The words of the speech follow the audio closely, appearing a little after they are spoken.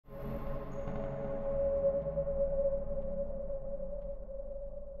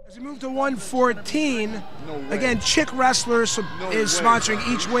As we move to 114, again, Chick Wrestler is sponsoring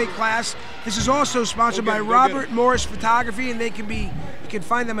each weight class. This is also sponsored by Robert Morris Photography, and you can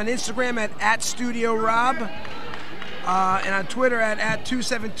find them on Instagram at @StudioRob, and on Twitter at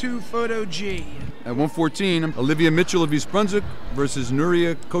 272PhotoG. At 114, Olivia Mitchell of East Brunswick versus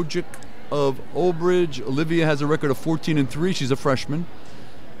Nuria Kojic of Old Bridge. Olivia has a record of 14-3. She's a freshman.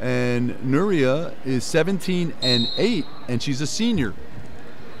 And Nuria is 17-8, and she's a senior.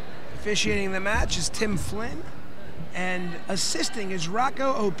 Officiating the match is Tim Flynn, and assisting is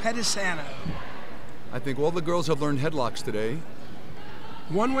Rocco Opedisano. I think all the girls have learned headlocks today.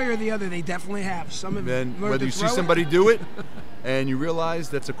 One way or the other, they definitely have. Some of them then whether you see somebody do it, and you realize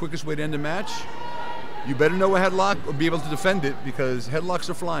that's the quickest way to end a match, you better know a headlock or be able to defend it, because headlocks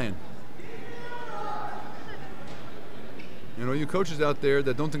are flying. You know, you coaches out there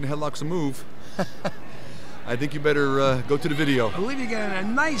that don't think the headlock's a move, I think you better go to the video. Olivia getting a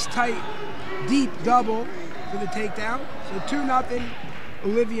nice, tight, deep double for the takedown. So 2-0,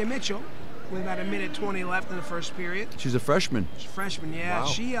 Olivia Mitchell, with about 1:20 left in the first period. She's a freshman. She's a freshman, yeah. Wow.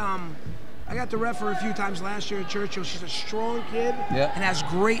 She, I got to ref her a few times last year at Churchill. She's a strong kid and has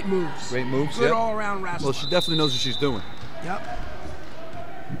great moves. Great moves, Good all-around wrestler. Well, she definitely knows what she's doing. Yep.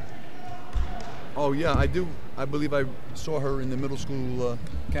 Oh, yeah, I do. I believe I saw her in the middle school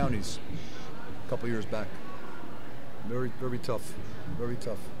counties a couple years back. Very, very tough. Very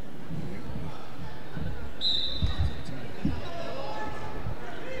tough.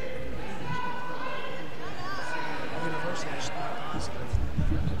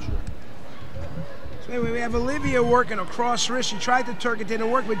 So anyway, we have Olivia working a cross wrist. She tried to Turk, it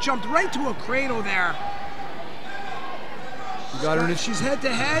didn't work, but jumped right to a cradle there. You got her. She's head to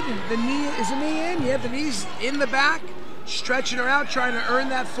head. The knee is the knee in. Yeah, the knee's in the back, stretching her out, trying to earn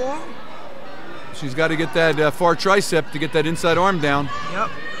that fall. She's got to get that far tricep to get that inside arm down. Yep.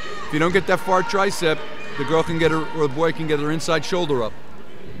 If you don't get that far tricep, the girl can get her, or the boy can get her inside shoulder up.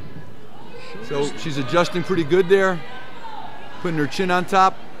 So she's adjusting pretty good there, putting her chin on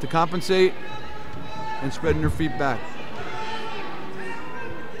top to compensate, and spreading her feet back.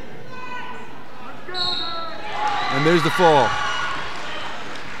 And there's the fall.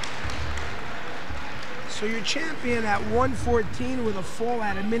 So your champion at 114 with a fall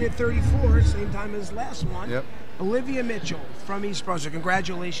at 1:34, same time as last one. Yep. Olivia Mitchell from East Brunswick.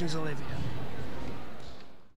 Congratulations, Olivia.